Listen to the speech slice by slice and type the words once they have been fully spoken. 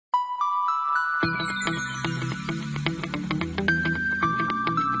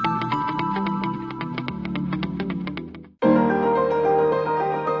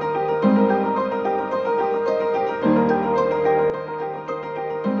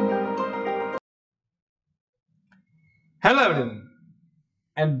Hello everyone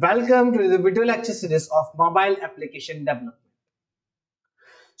and welcome to the video lecture series of mobile application development.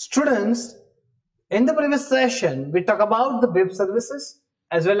 Students, in the previous session we talked about the web services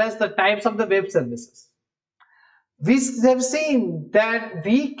as well as the types of the web services. We have seen that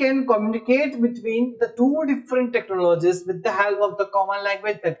we can communicate between the two different technologies with the help of the common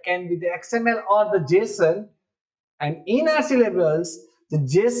language that can be the XML or the JSON, and in our syllabus the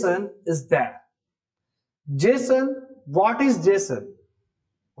JSON is there. JSON, what is JSON?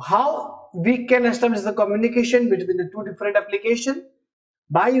 How we can establish the communication between the two different applications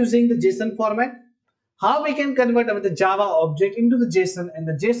by using the JSON format, how we can convert the Java object into the JSON and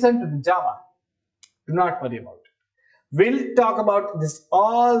the JSON to the Java. Do not worry about it. We'll talk about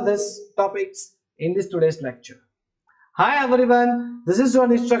all these topics in this today's lecture. Hi everyone, this is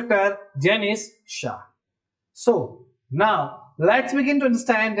your instructor Janice Shah. So now let's begin to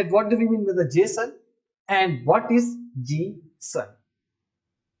understand that what do we mean with the JSON and what is GSON.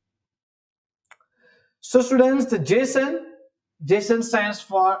 So students, the JSON stands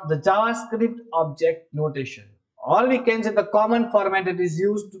for the JavaScript Object Notation, or we can say the common format that is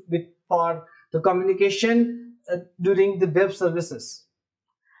used for the communication during the web services.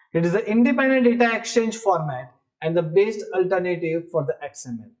 It is the independent data exchange format and the best alternative for the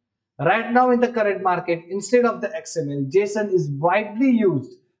XML. Right now in the current market, instead of the XML, JSON is widely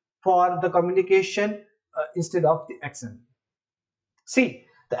used for the communication instead of the XML. See,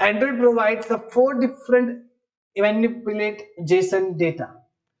 the Android provides the 4 different manipulate JSON data,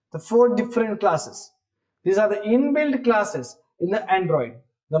 the 4 different classes. These are the inbuilt classes in the Android.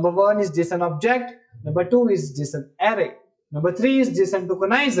 Number 1 is JSON object, number 2 is JSON array, number 3 is JSON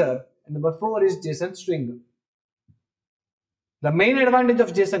tokenizer, and number 4 is JSON stringer. The main advantage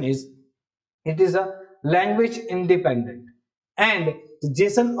of JSON is it is a language independent, and the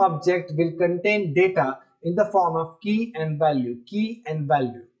JSON object will contain data in the form of key and value,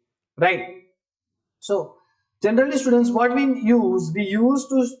 right? So generally students, what we use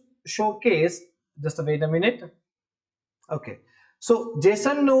to showcase, just wait a minute. Okay, so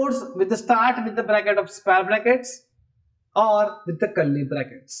JSON nodes with the start with the bracket of square brackets or with the curly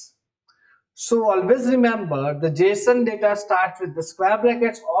brackets. So always remember the JSON data starts with the square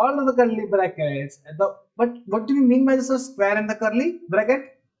brackets or the curly brackets. But what do we mean by this square and the curly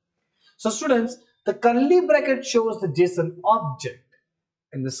bracket? So students, the curly bracket shows the JSON object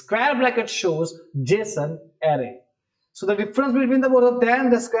and the square bracket shows JSON array. So the difference between the both of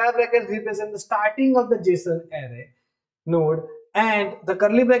them, the square brackets represent the starting of the JSON array node and the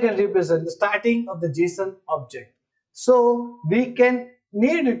curly bracket represent the starting of the JSON object. So we can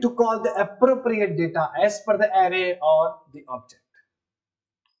need to call the appropriate data as per the array or the object.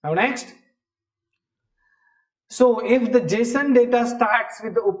 Now next, so if the JSON data starts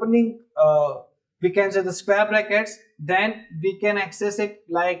with the opening we can say the square brackets, then we can access it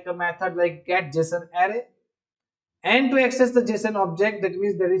like a method like get JSON array. And to access the JSON object, that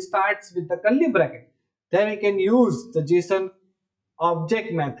means that it starts with the curly bracket, then we can use the JSON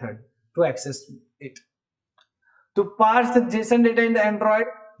object method to access it. To parse the JSON data in the Android,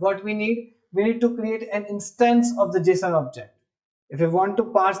 what we need to create an instance of the JSON object. If we want to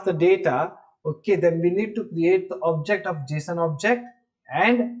parse the data, okay, then we need to create the object of JSON object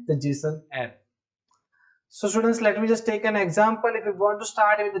and the JSON array. So students, let me just take an example. If you want to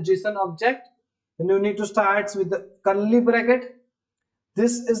start with the JSON object, then you need to start with the curly bracket.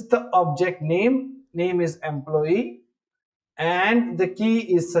 This is the object name is employee, and the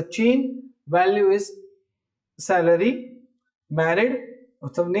key is Sachin, value is salary, married.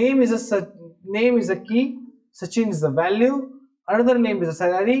 So name is a key, Sachin is the value, another name is a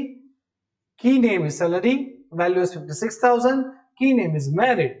salary, key name is salary, value is 56,000, key name is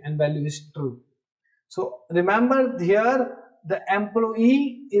married, and value is true. So remember here the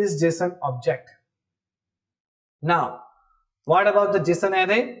employee is JSON object. Now what about the JSON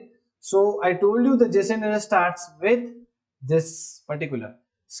array? So I told you the JSON array starts with this particular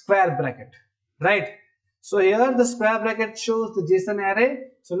square bracket, right? So here the square bracket shows the JSON array.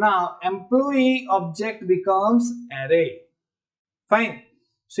 So now employee object becomes array. Fine.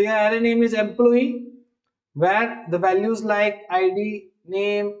 So your array name is employee, where the values like ID,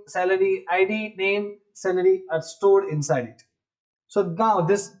 name, salary, ID, name, salary are stored inside it. So now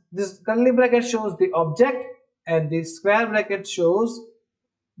this curly bracket shows the object and the square bracket shows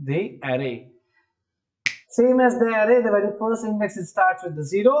the array. Same as the array, the very first index starts with the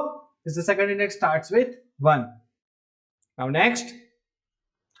 0, the second index starts with 1. Now next,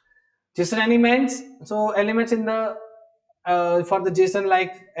 JSON elements. So elements in the for the JSON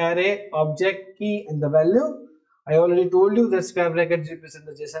like array, object, key, and the value. I already told you that square brackets represent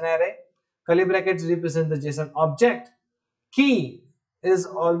the JSON array, curly brackets represent the JSON object, key is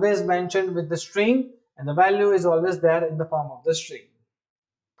always mentioned with the string and the value is always there in the form of the string.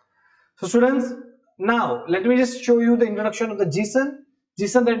 So students, now let me just show you the introduction of the JSON.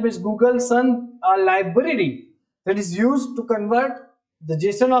 JSON, that means Google SON, a library that is used to convert the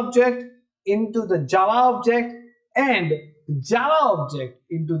JSON object into the Java object and Java object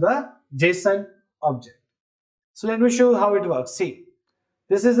into the JSON object. So let me show you how it works. See,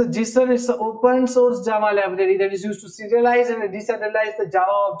 this is a JSON. It's an open source Java library that is used to serialize and deserialize the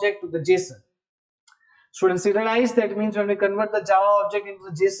Java object to the JSON. Students, serialize, that means when we convert the Java object into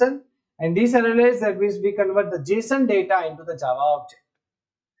the JSON, and deserialize, that means we convert the JSON data into the Java object.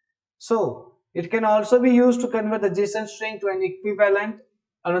 So it can also be used to convert the JSON string to an equivalent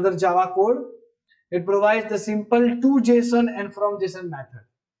another Java code. It provides the simple to JSON and from JSON method.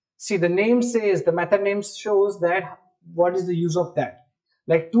 See, the name says, the method name shows that what is the use of that.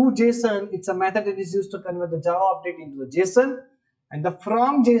 Like to JSON, it's a method that is used to convert the Java object into the JSON, and the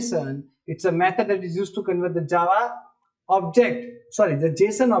from JSON, it's a method that is used to convert the Java object, sorry, the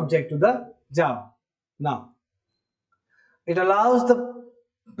JSON object to the Java. Now, it allows the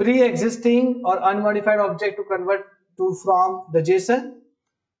pre-existing or unmodified object to convert to from the JSON.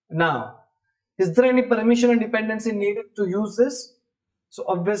 Now, is there any permission or dependency needed to use this? So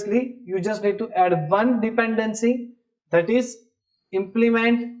obviously, you just need to add one dependency, that is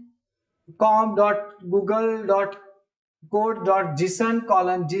implement com.google.code.json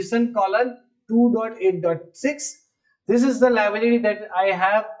JSON 2.8.6. This is the library that I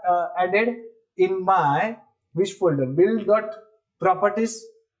have added in my which folder, build.properties,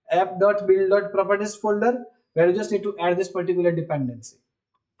 app.build.properties folder, where you just need to add this particular dependency.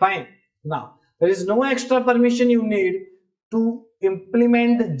 Fine. Now, there is no extra permission you need to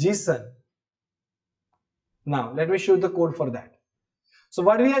implement the JSON. Now, let me show you the code for that. So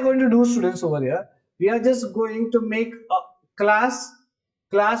what we are going to do, students, over here, we are just going to make a class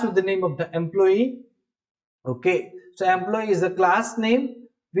with the name of the employee. Okay, so employee is a class name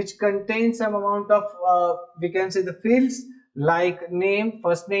which contains some amount of we can say the fields like name,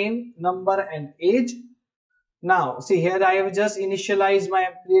 first name, number and age. Now see here, I have just initialized my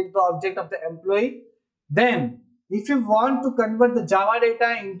create the object of the employee. Then if you want to convert the Java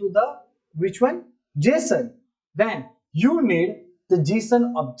data into the which one, JSON, then you need the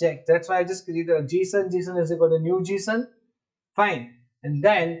JSON object. That's why I just created a JSON. JSON is equal to new JSON. Fine. And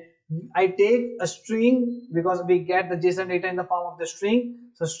then I take a string because we get the JSON data in the form of the string.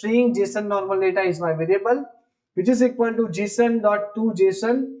 So string JSON normal data is my variable, which is equal to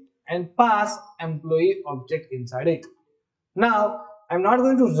JSON.toJSON and pass employee object inside it. Now I'm not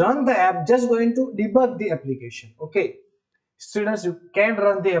going to run the app, just going to debug the application. Okay, students, you can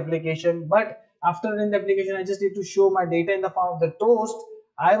run the application, but after running the application, I just need to show my data in the form of the toast.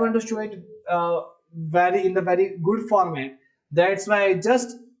 I want to show it in the very good format. That's why I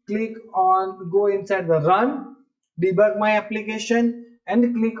just click on go inside the run, debug my application,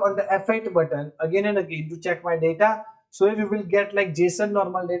 and click on the F8 button again and again to check my data. So you will get like JSON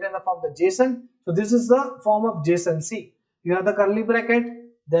normal data in the form of the JSON. So this is the form of JSON. See, you have the curly bracket,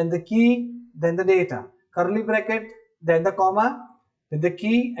 then the key, then the data, curly bracket, then the comma, then the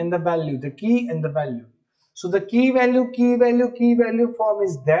key and the value, the key and the value. So the key value form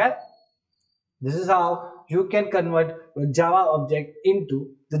is there. This is how you can convert your Java object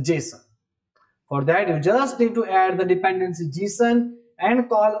into the JSON. For that, you just need to add the dependency JSON and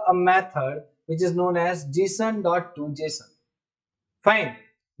call a method which is known as JSON.toJSON. Fine.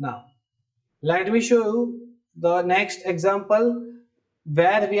 Now, let me show you the next example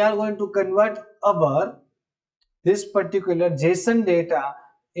where we are going to convert our this particular JSON data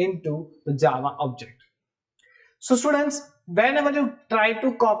into the Java object. So students, whenever you try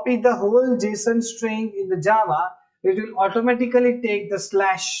to copy the whole JSON string in the Java, it will automatically take the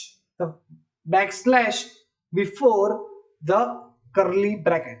slash, the backslash before the curly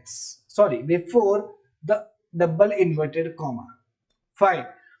brackets. Sorry, before the double inverted comma. Fine.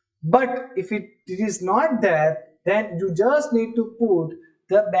 But if it is not there, then you just need to put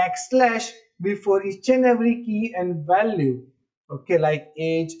the backslash before each and every key and value. Okay, like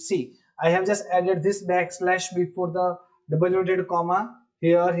age. See, I have just added this backslash before the double inverted comma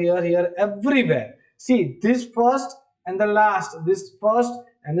here, everywhere. See, this first and the last, this first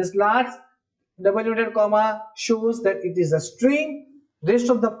and this last double inverted comma shows that it is a string. Rest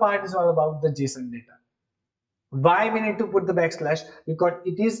of the part is all about the JSON data. Why we need to put the backslash? Because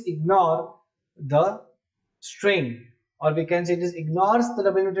it is ignore the string, or we can say it is ignores the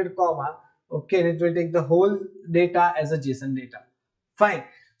double inverted comma. Okay, and it will take the whole data as a JSON data. Fine.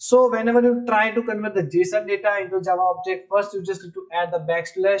 So whenever you try to convert the JSON data into Java object, first you just need to add the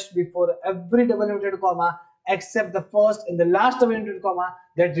backslash before every double inverted comma except the first and the last of inverted comma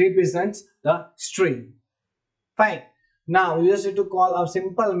that represents the string. Fine. Now you just need to call a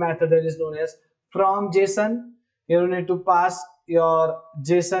simple method that is known as from JSON. Here you need to pass your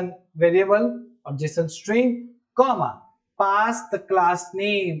JSON variable or JSON string, comma, pass the class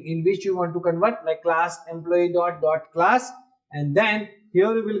name in which you want to convert, like class employee dot class, and then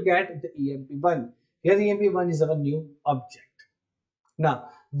here you will get the emp1. Here emp1 is our new object. Now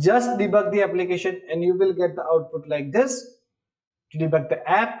just debug the application and you will get the output like this. To debug the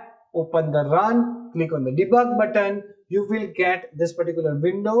app, open the run, click on the debug button, you will get this particular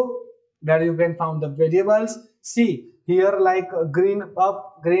window where you can find the variables. See here, like green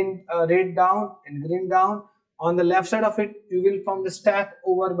up, green red down and green down. On the left side of it you will find the step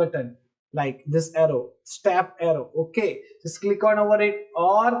over button, like this arrow, step arrow. Okay, just click on over it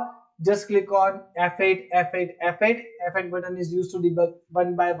or just click on F8. F8 button is used to debug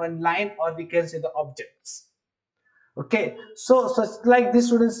one by one line, or we can say the objects. Okay, so like this,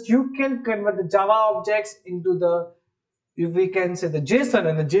 students, you can convert the Java objects into the, if we can say, the JSON,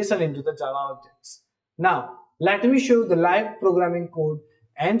 and the JSON into the Java objects. Now let me show you the live programming code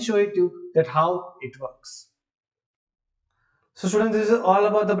and show it to you that how it works. So students, this is all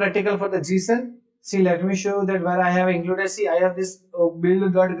about the practical for the JSON. See, let me show you that where I have included. See, I have this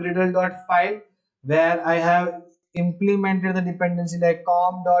build.gradle.file where I have implemented the dependency like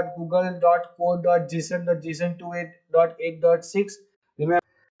com.google.code.json.json28.8.6. Remember,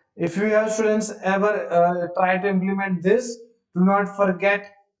 if you have students ever try to implement this, do not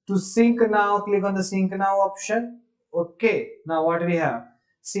forget to sync now. Click on the sync now option. Okay, now what we have?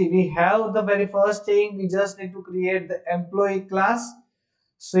 See, we have the very first thing. We just need to create the employee class.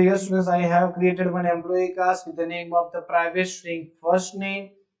 So here, students, I have created one employee class with the name of the private string, first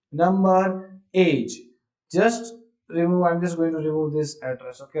name, number, age. Just remove, I'm just going to remove this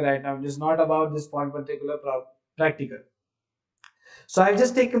address. Okay, right now it is not about this one particular practical. So I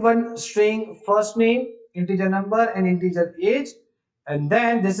just take one string, first name, integer number and integer age, and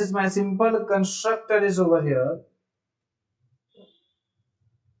then this is my simple constructor is over here.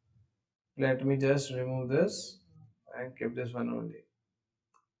 Let me just remove this and keep this one only.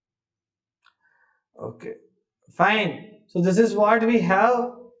 Okay, fine. So this is what we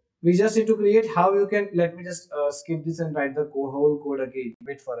have. We just need to create how you can, let me just skip this and write the whole code again.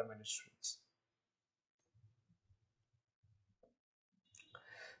 Wait for a minute, students.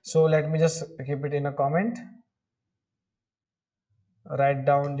 So let me just keep it in a comment. Write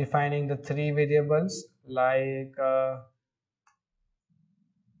down defining the three variables like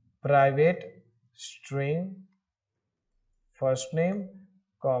private string first name,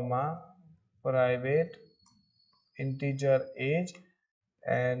 comma, private integer age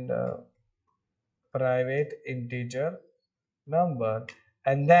and private integer number.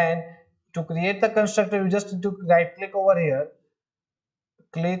 And then to create the constructor, you just need to right click over here,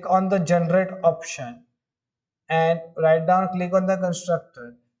 click on the generate option and write down, click on the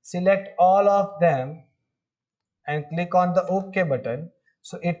constructor, select all of them and click on the OK button.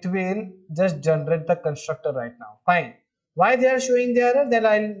 So it will just generate the constructor right now. Fine. Why they are showing the error? Then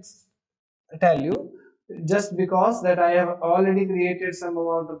I'll tell you. Just because that I have already created some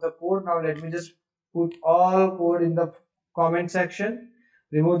amount of the code. Now let me just put all code in the comment section.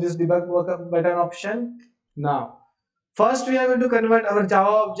 Remove this debug button option. Now, first we are going to convert our Java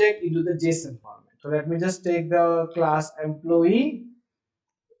object into the JSON format. So let me just take the class employee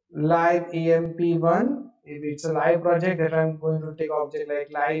live emp1. If it's a live project, that I'm going to take object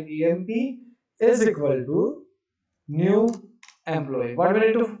like live emp is equal to new employee. What we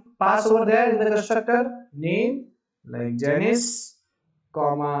need to pass over there in the constructor? Name like Janice,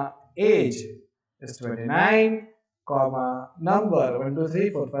 comma age is 29, comma number 1 2 3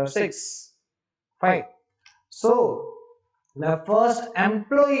 4 5 6. Fine. So the first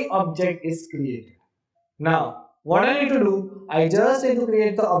employee object is created. Now what I need to do, I just need to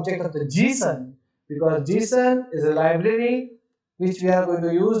create the object of the JSON, because JSON is a library which we are going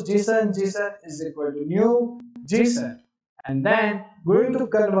to use. JSON is equal to new JSON, and then going to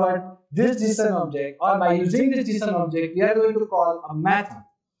convert this JSON object, or by using this JSON object we are going to call a method.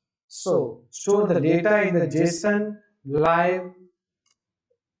 So store the data in the JSON live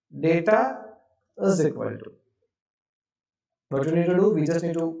data is equal to, what we need to do, we just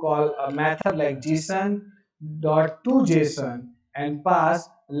need to call a method like JSON.toJSON and pass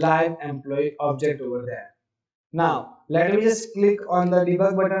live employee object over there. Now let me just click on the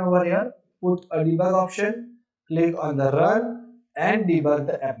debug button over here, put a debug option, click on the run and debug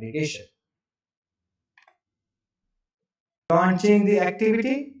the application. Launching the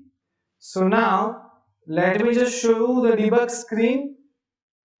activity. So now let me just show you the debug screen.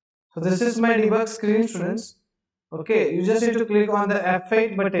 So this is my debug screen, students. Okay, you just need to click on the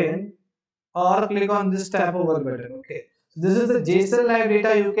F8 button or click on this tab over button. Okay, so this is the JSON live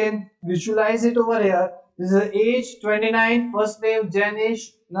data. You can visualize it over here. This is age 29, first name Janish,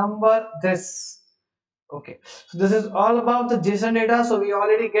 number this. Okay, so this is all about the JSON data. So we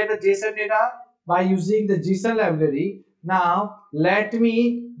already get the JSON data by using the JSON library. Now let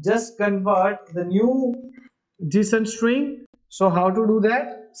me just convert the new JSON string. So how to do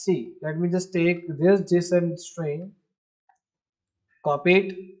that? See, let me just take this JSON string, copy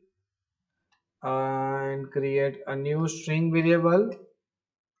it, and create a new string variable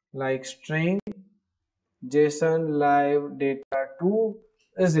like string JSON live data 2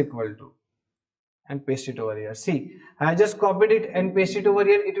 is equal to, and paste it over here. See, I just copied it and paste it over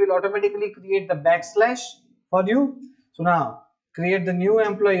here. It will automatically create the backslash for you. So now create the new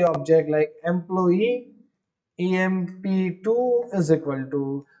employee object like employee emp2 is equal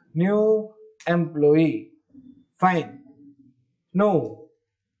to new employee. Fine. No,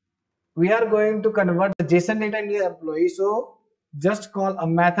 we are going to convert the JSON data into employee. So just call a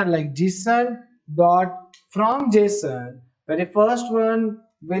method like JSON dot from JSON. Very first one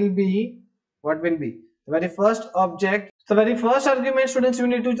will be, what will be the very first object, the very first argument, students, you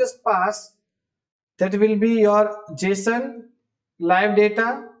need to just pass. That will be your JSON live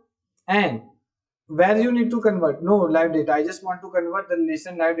data, and where you need to convert, no live data, I just want to convert the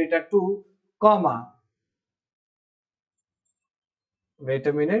JSON live data to comma, wait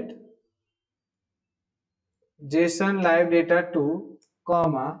a minute, JSON live data 2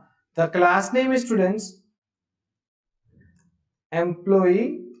 comma, the class name is, students,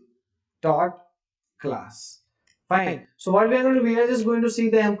 employee dot class. Fine. So what we are going to do, we are just going to see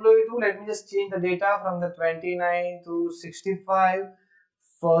the employee 2. Let me just change the data from the 29 to 65.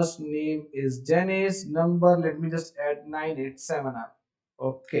 First name is Janice, number, let me just add 987 up.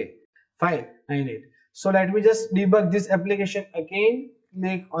 Okay, fine, 98. So let me just debug this application again.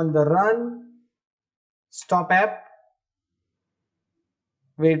 Click on the run, stop app,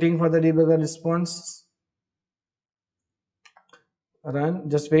 waiting for the debugger response. Run,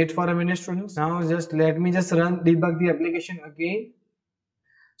 just wait for a minute, students. Now just let me just debug the application again.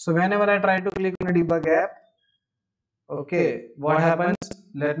 So whenever I try to click on the debug app, okay, what happens?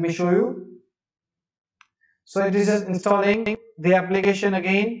 Let me show you. So it is just installing the application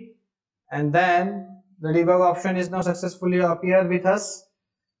again, and then the debug option is now successfully appear with us.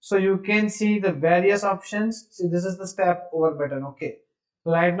 So you can see the various options. See, this is the step over button. Okay,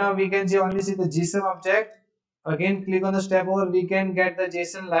 so right now we can only see the JSON object. Again, click on the step over, we can get the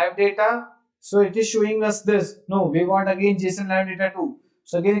JSON live data. So it is showing us this. No, we want again JSON live data too.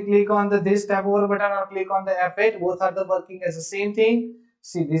 So again, click on the this tab over button or click on the F8. Both are the working as the same thing.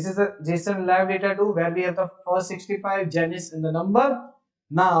 See, this is the JSON live data 2 where we have the first 65 Janice in the number.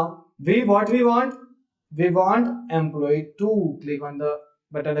 Now we want employee 2. Click on the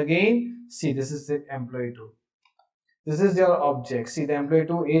button again. See, this is the employee 2. This is your object. See, the employee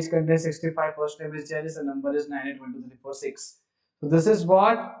 2, age contains 65, first name is Janice, and number is 9812346. So this is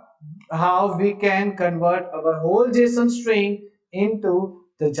how we can convert our whole JSON string into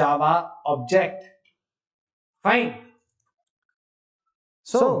the Java object. Fine.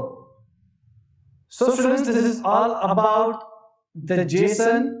 So students, this is all about the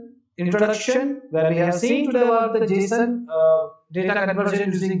JSON introduction, where we have seen today about the JSON data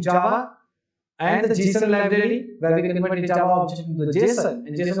conversion using Java, and the JSON library where we can convert the Java object into the JSON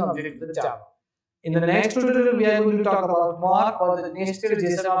and JSON object into the Java. In the next tutorial, we are going to talk about more about the nested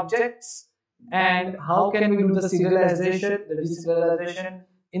JSON objects and how can we do the serialization, the deserialization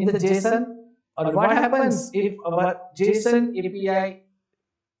in the JSON, or what happens if our JSON API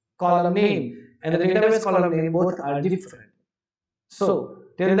column name and the database column name both are different. So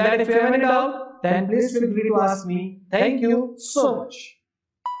till that, if you have any doubt, then please feel free to ask me. Thank you so much.